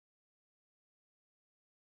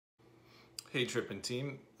Hey Trip and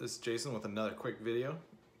team, this is Jason with another quick video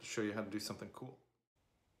to show you how to do something cool.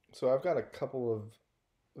 So I've got a couple of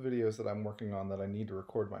videos that I'm working on that I need to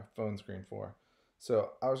record my phone screen for. So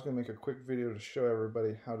I was going to make a quick video to show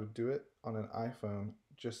everybody how to do it on an iPhone,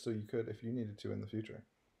 just so you could if you needed to in the future.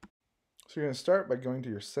 So you're going to start by going to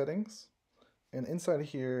your settings, and inside of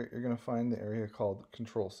here you're going to find the area called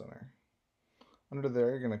Control Center. Under there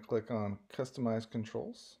you're going to click on Customize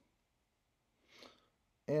Controls.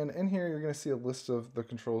 And in here you're going to see a list of the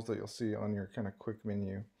controls that you'll see on your kind of quick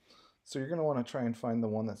menu. So you're going to want to try and find the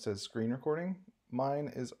one that says screen recording. Mine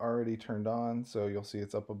is already turned on, so you'll see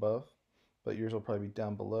it's up above, but yours will probably be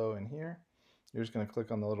down below in here. You're just going to click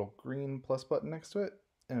on the little green plus button next to it,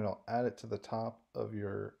 and it'll add it to the top of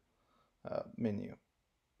your menu.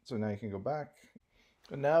 So now you can go back.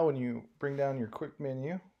 And now when you bring down your quick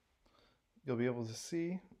menu, you'll be able to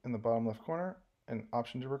see in the bottom left corner an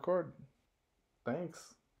option to record.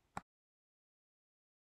 Thanks.